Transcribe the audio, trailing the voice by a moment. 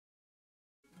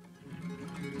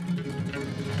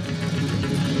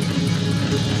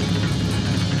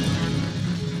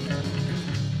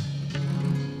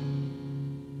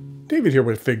David here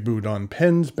with Figboot on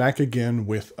Pens, back again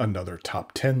with another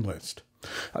top 10 list.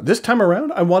 This time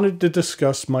around, I wanted to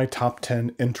discuss my top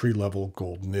 10 entry-level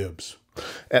gold nibs.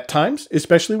 At times,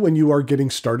 especially when you are getting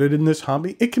started in this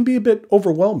hobby, it can be a bit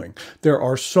overwhelming. There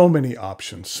are so many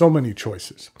options, so many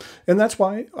choices. And that's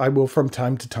why I will from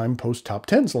time to time post top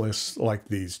 10s lists like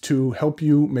these to help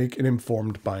you make an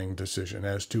informed buying decision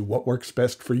as to what works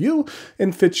best for you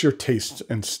and fits your tastes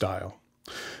and style.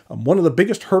 One of the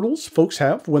biggest hurdles folks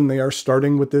have when they are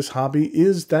starting with this hobby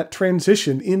is that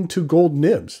transition into gold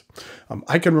nibs.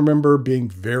 I can remember being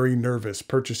very nervous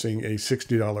purchasing a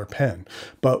 $60 pen,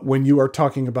 but when you are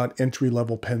talking about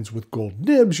entry-level pens with gold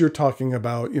nibs, you're talking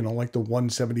about, like the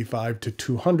 175 to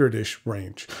 200-ish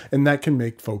range, and that can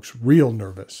make folks real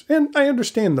nervous. And I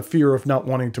understand the fear of not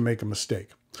wanting to make a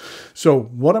mistake. So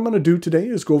what I'm going to do today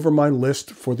is go over my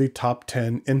list for the top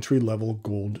 10 entry-level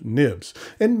gold nibs,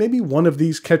 and maybe one of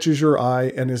these catches your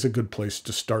eye and is a good place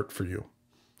to start for you.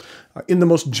 In the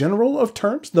most general of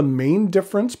terms, the main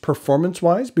difference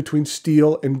performance-wise between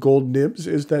steel and gold nibs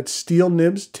is that steel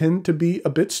nibs tend to be a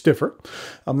bit stiffer.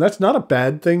 That's not a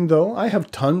bad thing, though. I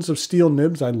have tons of steel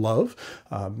nibs I love.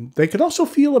 They can also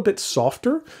feel a bit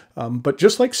softer, but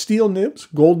just like steel nibs,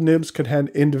 gold nibs could have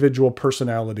individual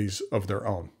personalities of their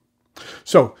own.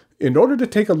 So, in order to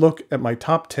take a look at my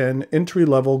top 10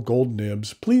 entry-level gold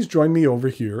nibs, please join me over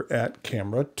here at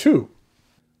camera 2.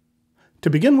 To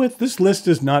begin with, this list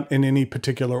is not in any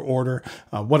particular order.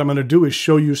 What I'm going to do is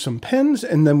show you some pens,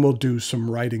 and then we'll do some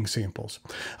writing samples.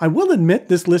 I will admit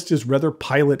this list is rather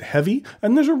Pilot heavy,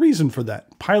 and there's a reason for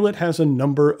that. Pilot has a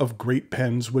number of great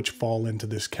pens which fall into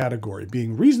this category,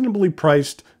 being reasonably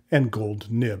priced and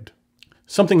gold nibbed.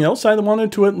 Something else I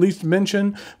wanted to at least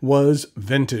mention was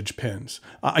vintage pens.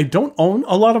 I don't own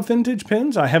a lot of vintage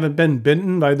pens. I haven't been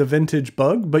bitten by the vintage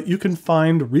bug, but you can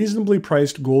find reasonably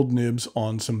priced gold nibs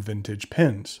on some vintage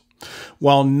pens.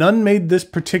 While none made this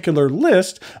particular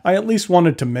list, I at least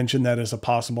wanted to mention that as a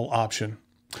possible option.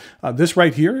 This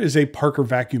right here is a Parker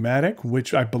Vacuumatic,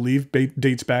 which I believe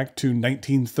dates back to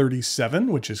 1937,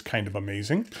 which is kind of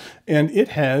amazing. And it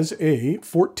has a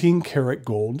 14 karat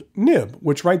gold nib,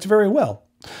 which writes very well.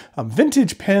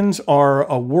 Vintage pens are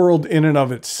a world in and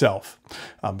of itself.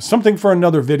 Something for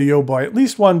another video, but I at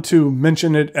least want to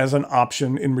mention it as an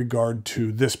option in regard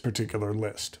to this particular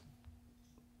list.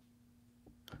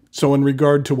 So in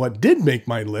regard to what did make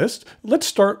my list, let's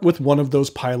start with one of those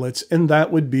Pilots, and that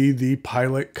would be the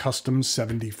Pilot Custom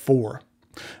 74.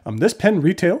 This pen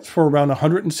retails for around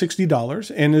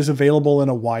 $160 and is available in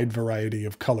a wide variety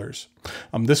of colors.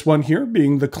 This one here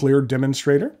being the clear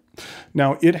demonstrator.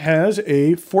 Now it has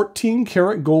a 14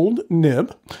 karat gold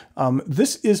nib.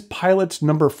 This is Pilot's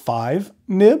number 5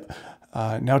 nib.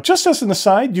 Now, just as an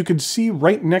aside, you can see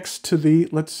right next to the,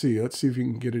 let's see if you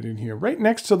can get it in here. Right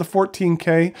next to the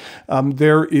 14K,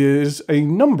 there is a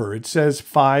number. It says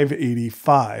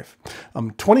 585.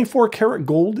 24 karat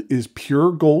gold is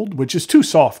pure gold, which is too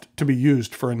soft to be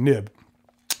used for a nib.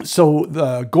 So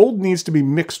the gold needs to be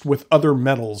mixed with other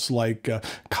metals like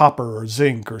copper or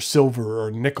zinc or silver or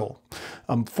nickel.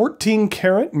 14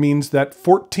 karat means that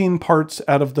 14 parts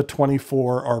out of the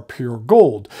 24 are pure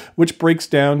gold, which breaks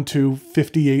down to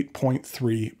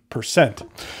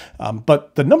 58.3%.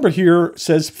 But the number here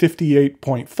says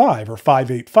 58.5 or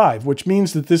 585, which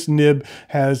means that this nib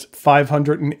has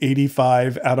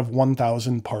 585 out of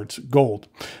 1,000 parts gold.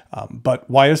 But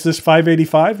why is this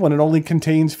 585 when it only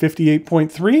contains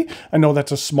 58.3? I know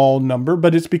that's a small number,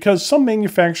 but it's because some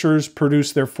manufacturers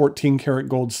produce their 14 karat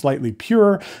gold slightly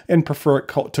pure and prefer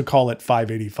to call it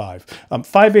 585.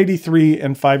 583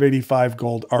 and 585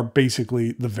 gold are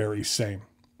basically the very same.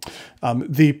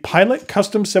 The Pilot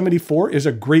Custom 74 is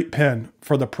a great pen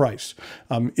for the price.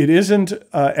 It isn't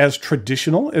as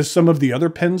traditional as some of the other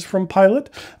pens from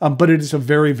Pilot, but it is a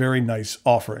very, very nice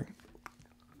offering.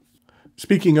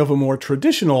 Speaking of a more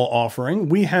traditional offering,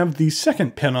 we have the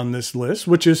second pen on this list,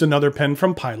 which is another pen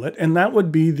from Pilot, and that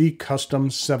would be the Custom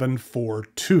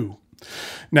 742.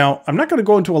 Now, I'm not going to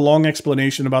go into a long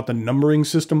explanation about the numbering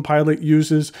system Pilot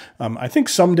uses. I think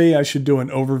someday I should do an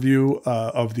overview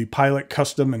of the Pilot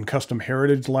Custom and Custom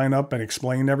Heritage lineup and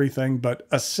explain everything, but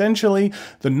essentially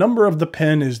the number of the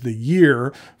pen is the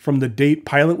year from the date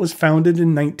Pilot was founded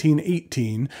in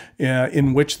 1918,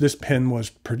 in which this pen was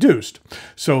produced.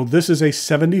 So this is a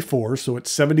 74, so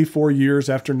it's 74 years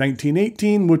after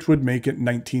 1918, which would make it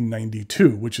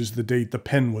 1992, which is the date the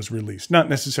pen was released. Not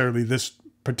necessarily this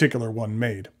particular one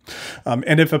made.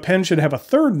 And if a pen should have a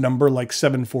third number like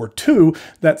 742,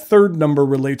 that third number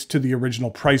relates to the original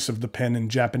price of the pen in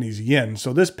Japanese yen.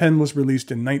 So this pen was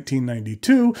released in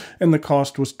 1992 and the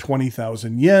cost was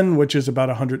 20,000 yen, which is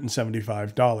about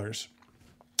 $175.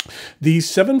 The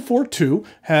 742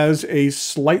 has a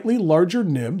slightly larger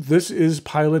nib. This is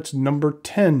Pilot's number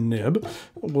 10 nib.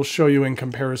 We'll show you in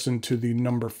comparison to the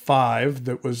number 5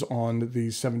 that was on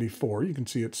the 74. You can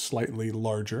see it's slightly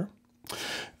larger.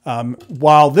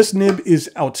 While this nib is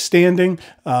outstanding,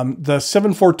 the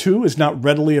 742 is not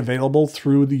readily available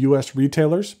through the US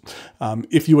retailers.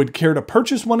 If you would care to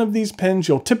purchase one of these pens,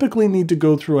 you'll typically need to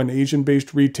go through an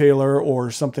Asian-based retailer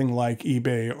or something like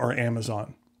eBay or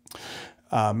Amazon.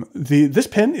 This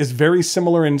pen is very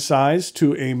similar in size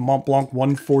to a Montblanc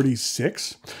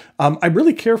 146. I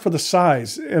really care for the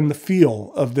size and the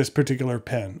feel of this particular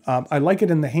pen. I like it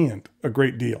in the hand a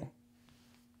great deal.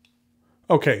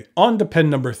 Okay, on to pen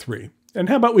number 3. And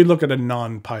how about we look at a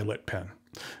non-Pilot pen?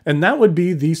 And that would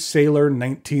be the Sailor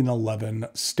 1911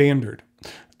 Standard.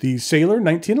 The Sailor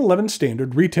 1911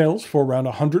 Standard retails for around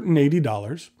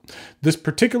 $180. This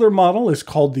particular model is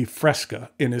called the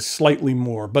Fresca and is slightly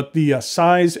more, but the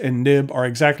size and nib are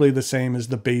exactly the same as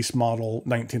the base model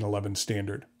 1911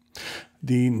 Standard.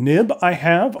 The nib I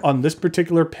have on this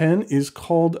particular pen is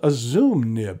called a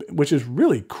zoom nib, which is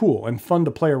really cool and fun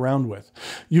to play around with.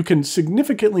 You can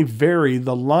significantly vary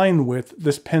the line width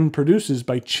this pen produces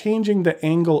by changing the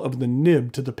angle of the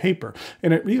nib to the paper,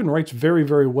 and it even writes very,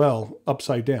 very well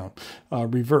upside down,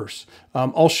 reverse.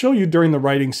 I'll show you during the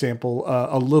writing sample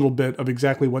a little bit of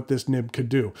exactly what this nib could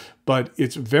do, but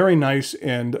it's very nice,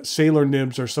 and Sailor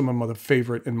nibs are some of my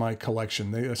favorite in my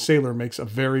collection. Sailor makes a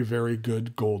very, very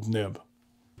good gold nib.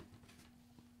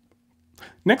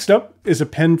 Next up is a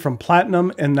pen from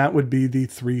Platinum, and that would be the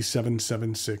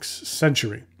 3776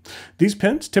 Century. These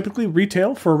pens typically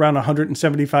retail for around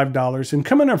 $175 and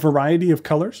come in a variety of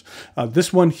colors.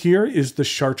 This one here is the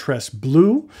Chartreuse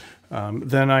Blue.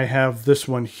 Then I have this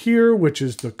one here, which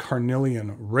is the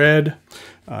Carnelian Red.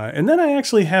 And then I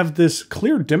actually have this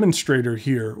clear demonstrator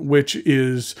here, which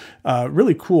is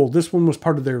really cool. This one was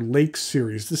part of their Lake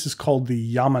series. This is called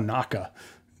the Yamanaka.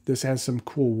 This has some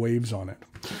cool waves on it.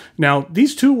 Now,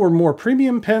 these two were more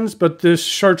premium pens, but this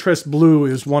Chartreuse Blue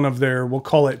is one of their, we'll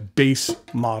call it, base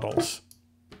models.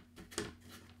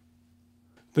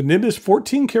 The nib is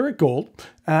 14 karat gold,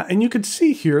 and you can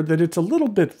see here that it's a little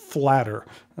bit flatter.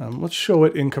 Let's show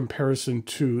it in comparison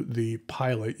to the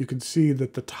Pilot. You can see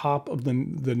that the top of the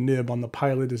nib on the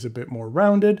Pilot is a bit more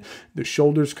rounded. The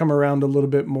shoulders come around a little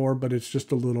bit more, but it's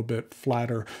just a little bit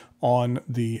flatter on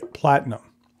the Platinum.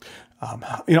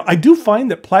 I do find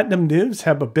that Platinum nibs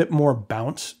have a bit more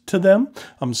bounce to them.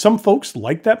 Some folks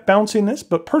like that bounciness,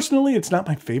 but personally, it's not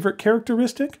my favorite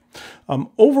characteristic.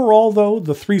 Overall, though,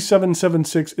 the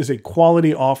 3776 is a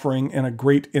quality offering and a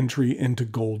great entry into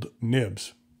gold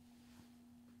nibs.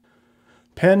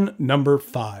 Pen number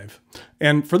 5.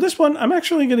 And for this one, I'm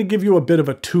actually going to give you a bit of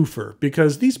a twofer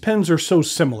because these pens are so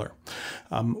similar.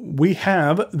 We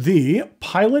have the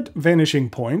Pilot Vanishing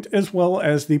Point as well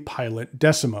as the Pilot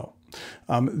Decimo.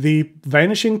 The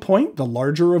Vanishing Point, the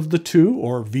larger of the two,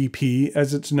 or VP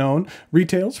as it's known,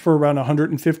 retails for around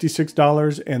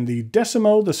 $156, and the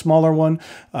Decimo, the smaller one,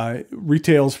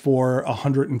 retails for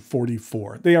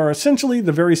 $144. They are essentially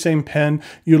the very same pen,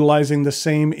 utilizing the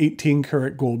same 18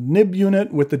 karat gold nib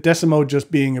unit, with the Decimo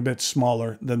just being a bit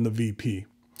smaller than the VP.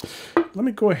 Let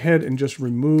me go ahead and just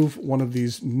remove one of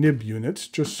these nib units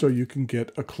just so you can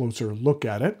get a closer look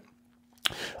at it.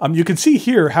 You can see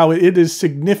here how it is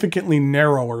significantly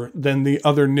narrower than the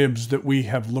other nibs that we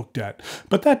have looked at,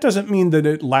 but that doesn't mean that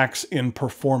it lacks in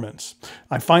performance.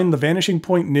 I find the Vanishing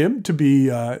Point nib to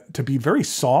be very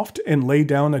soft and lay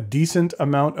down a decent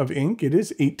amount of ink. It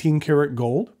is 18 karat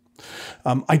gold.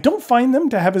 I don't find them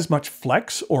to have as much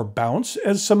flex or bounce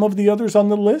as some of the others on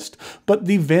the list, but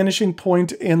the Vanishing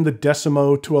Point and the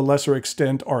Decimo to a lesser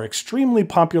extent are extremely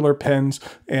popular pens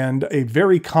and a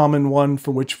very common one for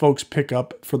which folks pick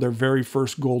up for their very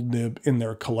first gold nib in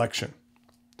their collection.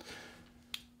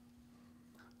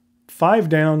 5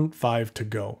 down, 5 to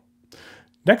go.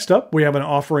 Next up, we have an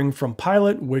offering from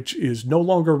Pilot, which is no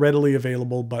longer readily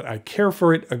available, but I care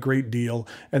for it a great deal,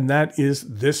 and that is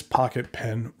this pocket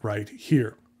pen right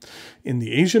here. In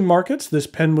the Asian markets, this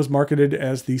pen was marketed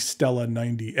as the Stella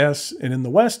 90S, and in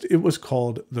the West, it was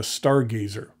called the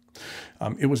Stargazer.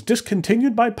 It was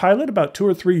discontinued by Pilot about 2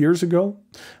 or 3 years ago.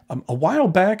 A while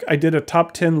back, I did a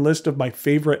top 10 list of my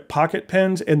favorite pocket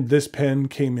pens, and this pen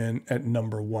came in at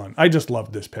number 1. I just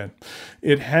love this pen.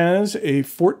 It has a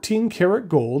 14 karat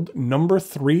gold number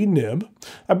 3 nib.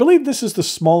 I believe this is the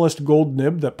smallest gold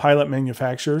nib that Pilot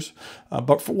manufactures,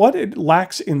 but for what it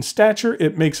lacks in stature,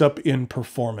 it makes up in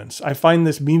performance. I find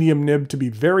this medium nib to be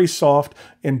very soft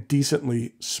and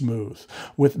decently smooth,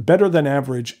 with better than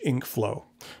average ink flow.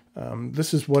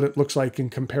 This is what it looks like in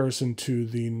comparison to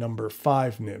the number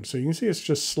 5 nib. So you can see it's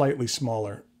just slightly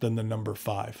smaller than the number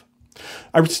 5.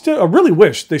 I really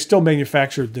wish they still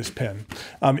manufactured this pen.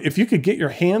 If you could get your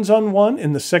hands on one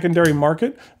in the secondary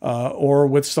market or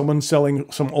with someone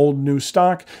selling some old new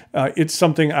stock, it's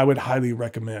something I would highly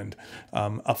recommend.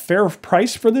 A fair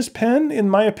price for this pen, in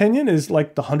my opinion, is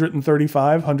like the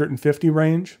 $135, $150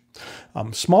 range.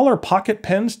 Smaller pocket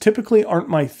pens typically aren't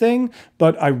my thing,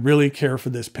 but I really care for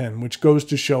this pen, which goes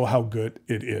to show how good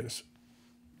it is.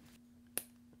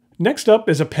 Next up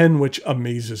is a pen which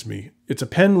amazes me. It's a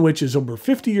pen which is over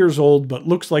 50 years old, but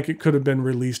looks like it could have been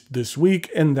released this week,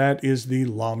 and that is the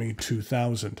Lamy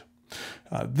 2000.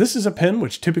 This is a pen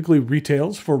which typically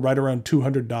retails for right around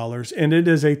 $200, and it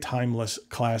is a timeless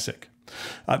classic.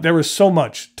 There is so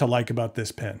much to like about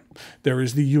this pen. There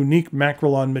is the unique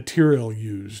Macrolon material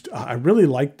used. I really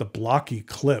like the blocky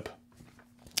clip.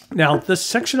 Now, the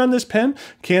section on this pen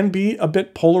can be a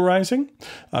bit polarizing.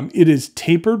 It is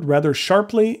tapered rather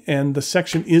sharply, and the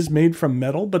section is made from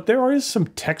metal, but there is some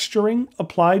texturing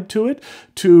applied to it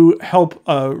to help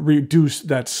reduce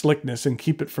that slickness and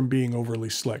keep it from being overly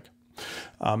slick.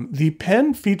 The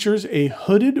pen features a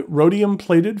hooded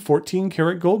rhodium-plated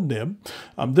 14-karat gold nib.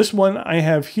 This one I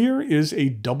have here is a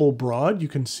double broad. You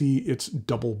can see its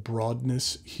double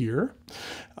broadness here.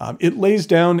 It lays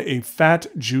down a fat,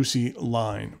 juicy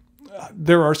line.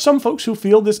 There are some folks who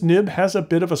feel this nib has a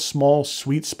bit of a small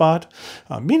sweet spot,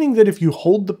 meaning that if you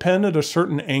hold the pen at a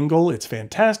certain angle, it's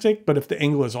fantastic, but if the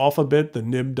angle is off a bit, the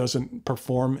nib doesn't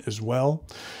perform as well.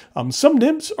 Some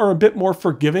nibs are a bit more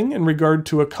forgiving in regard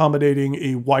to accommodating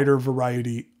a wider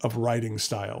variety of writing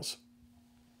styles.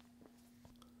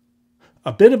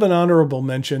 A bit of an honorable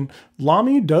mention,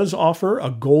 Lamy does offer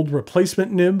a gold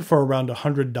replacement nib for around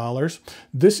 $100.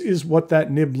 This is what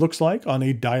that nib looks like on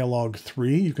a Dialogue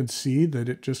 3. You can see that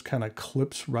it just kind of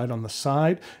clips right on the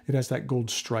side. It has that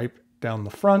gold stripe down the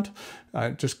front.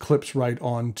 It just clips right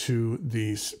onto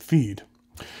the feed.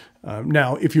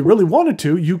 Now, if you really wanted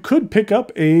to, you could pick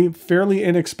up a fairly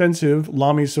inexpensive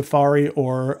Lamy Safari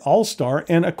or All-Star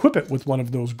and equip it with one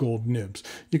of those gold nibs.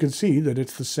 You can see that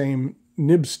it's the same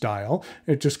nib style.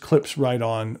 It just clips right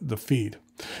on the feed.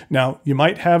 Now, you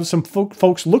might have some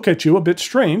folks look at you a bit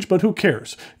strange, but who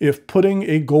cares? If putting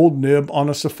a gold nib on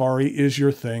a Safari is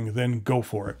your thing, then go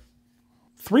for it.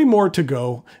 3 more to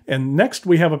go, and next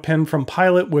we have a pen from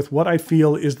Pilot with what I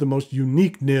feel is the most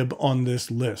unique nib on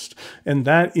this list, and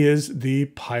that is the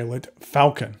Pilot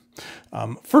Falcon.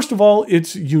 First of all,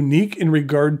 it's unique in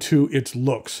regard to its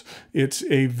looks. It's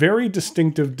a very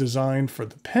distinctive design for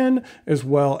the pen as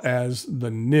well as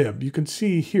the nib. You can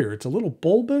see here, it's a little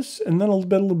bulbous and then a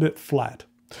little bit flat.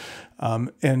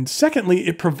 And secondly,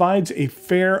 it provides a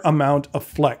fair amount of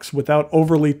flex without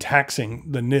overly taxing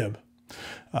the nib.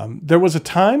 There was a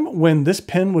time when this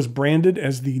pen was branded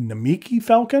as the Namiki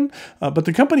Falcon, but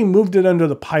the company moved it under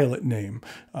the Pilot name.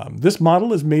 This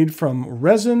model is made from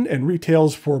resin and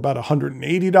retails for about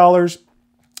 $180.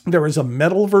 There is a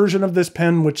metal version of this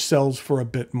pen which sells for a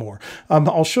bit more.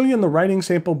 I'll show you in the writing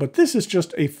sample, but this is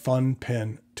just a fun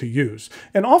pen to use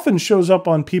and often shows up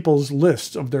on people's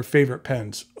lists of their favorite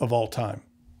pens of all time.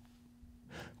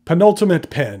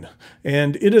 Penultimate pen,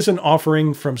 and it is an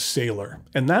offering from Sailor,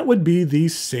 and that would be the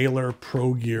Sailor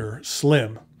Pro Gear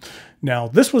Slim. Now,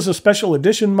 this was a special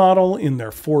edition model in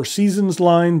their Four Seasons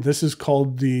line. This is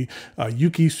called the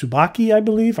Yuki Tsubaki, I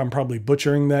believe. I'm probably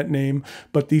butchering that name,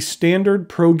 but the standard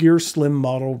Pro Gear Slim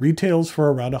model retails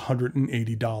for around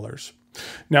 $180.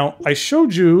 Now, I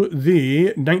showed you the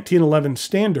 1911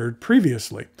 Standard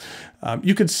previously.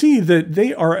 You could see that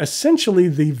they are essentially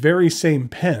the very same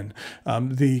pen.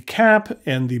 The cap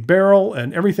and the barrel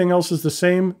and everything else is the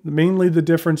same. Mainly the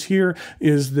difference here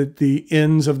is that the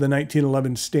ends of the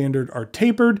 1911 Standard are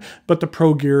tapered, but the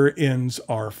Pro Gear ends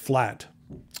are flat.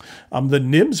 The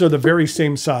nibs are the very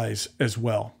same size as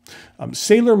well.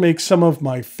 Sailor makes some of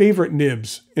my favorite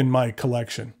nibs in my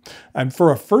collection. And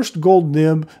for a first gold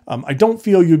nib, I don't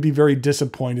feel you'd be very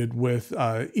disappointed with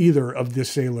either of the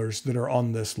Sailors that are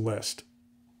on this list.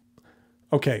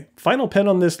 Okay, final pen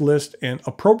on this list, and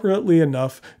appropriately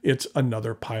enough, it's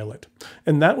another Pilot.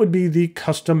 And that would be the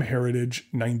Custom Heritage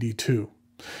 92.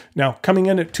 Now, coming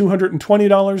in at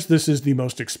 $220, this is the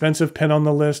most expensive pen on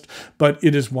the list, but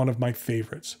it is one of my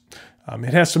favorites.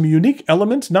 It has some unique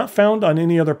elements not found on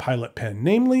any other Pilot pen.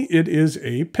 Namely, it is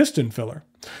a piston filler.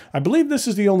 I believe this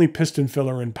is the only piston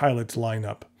filler in Pilot's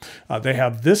lineup. They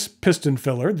have this piston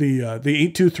filler, the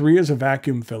 823 is a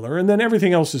vacuum filler, and then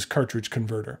everything else is cartridge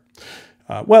converter.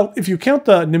 Well, if you count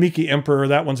the Namiki Emperor,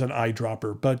 that one's an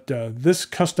eyedropper, but this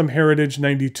Custom Heritage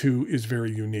 92 is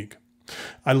very unique.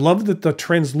 I love that the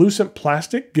translucent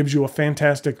plastic gives you a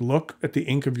fantastic look at the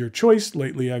ink of your choice.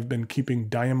 Lately, I've been keeping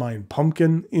Diamine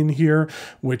Pumpkin in here,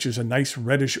 which is a nice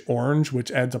reddish orange,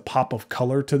 which adds a pop of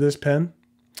color to this pen.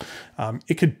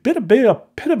 It could be a bit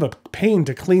of a pain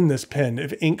to clean this pen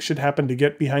if ink should happen to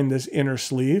get behind this inner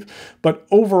sleeve, but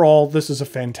overall, this is a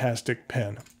fantastic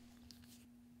pen.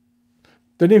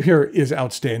 The nib here is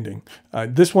outstanding.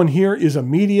 This one here is a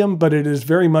medium, but it is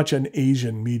very much an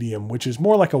Asian medium, which is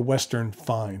more like a Western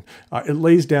fine. It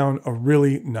lays down a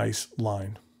really nice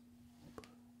line.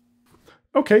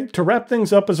 Okay, to wrap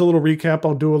things up as a little recap,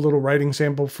 I'll do a little writing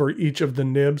sample for each of the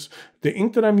nibs. The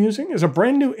ink that I'm using is a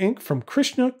brand new ink from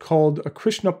Krishna called a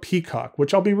Krishna Peacock,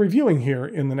 which I'll be reviewing here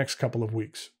in the next couple of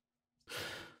weeks.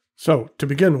 So, to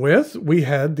begin with, we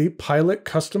had the Pilot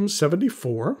Custom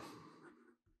 74.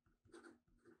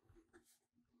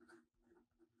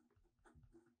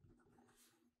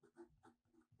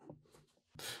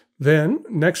 Then,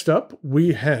 next up,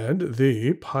 we had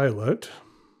the Pilot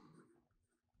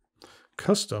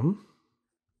Custom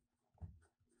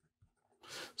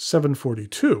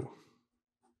 742.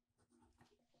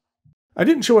 I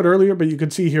didn't show it earlier, but you can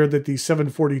see here that the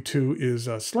 742 is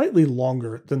slightly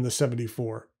longer than the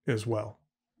 74 as well.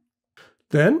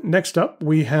 Then, next up,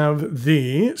 we have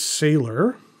the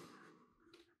Sailor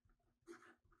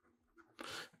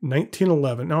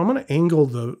 1911. Now, I'm going to angle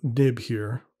the nib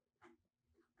here.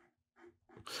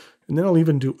 And then I'll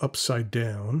even do upside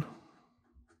down.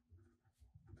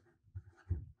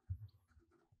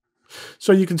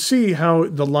 So you can see how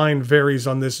the line varies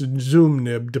on this zoom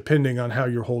nib depending on how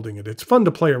you're holding it. It's fun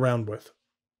to play around with.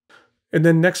 And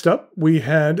then next up, we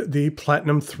had the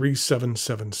Platinum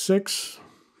 3776.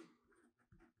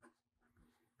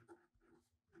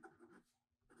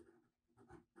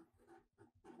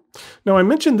 Now, I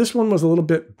mentioned this one was a little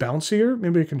bit bouncier.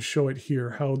 Maybe I can show it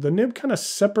here, how the nib kind of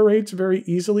separates very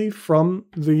easily from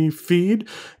the feed,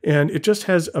 and it just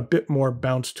has a bit more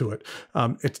bounce to it.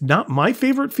 It's not my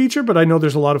favorite feature, but I know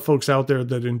there's a lot of folks out there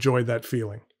that enjoy that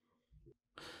feeling.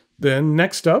 Then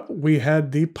next up, we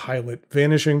had the Pilot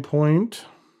Vanishing Point.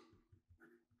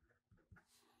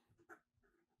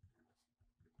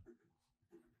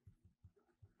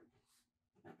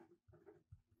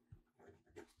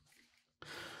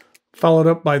 Followed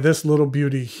up by this little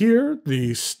beauty here,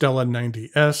 the Stella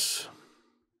 90S.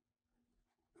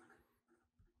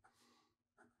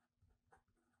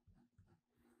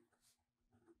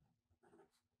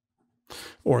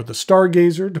 Or the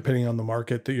Stargazer, depending on the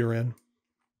market that you're in.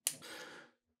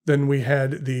 Then we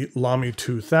had the Lamy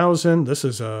 2000. This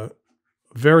is a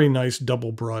very nice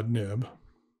double broad nib.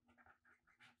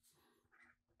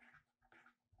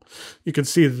 You can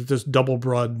see that this double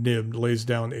broad nib lays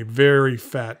down a very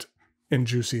fat and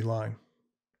juicy line.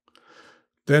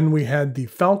 Then we had the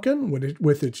Falcon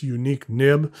with its unique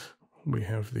nib. We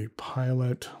have the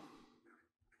Pilot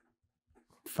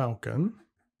Falcon.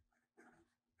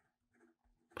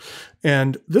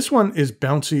 And this one is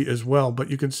bouncy as well,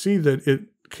 but you can see that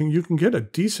you can get a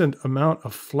decent amount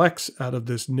of flex out of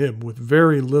this nib with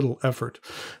very little effort.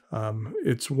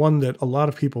 It's one that a lot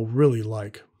of people really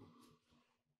like.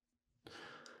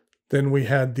 Then we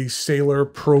had the Sailor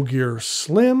Pro Gear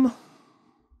Slim.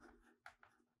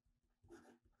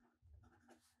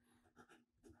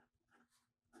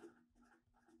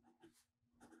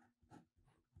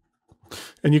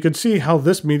 And you can see how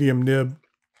this medium nib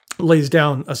lays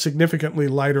down a significantly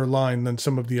lighter line than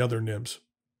some of the other nibs.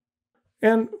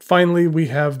 And finally, we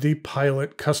have the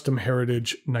Pilot Custom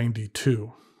Heritage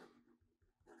 92.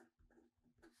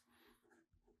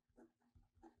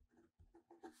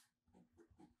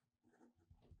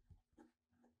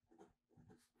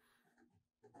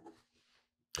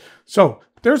 So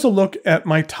there's a look at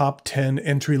my top 10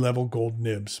 entry-level gold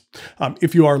nibs.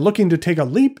 If you are looking to take a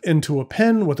leap into a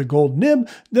pen with a gold nib,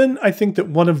 then I think that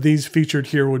one of these featured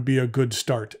here would be a good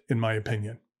start, in my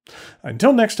opinion.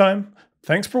 Until next time,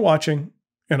 thanks for watching,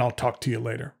 and I'll talk to you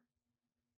later.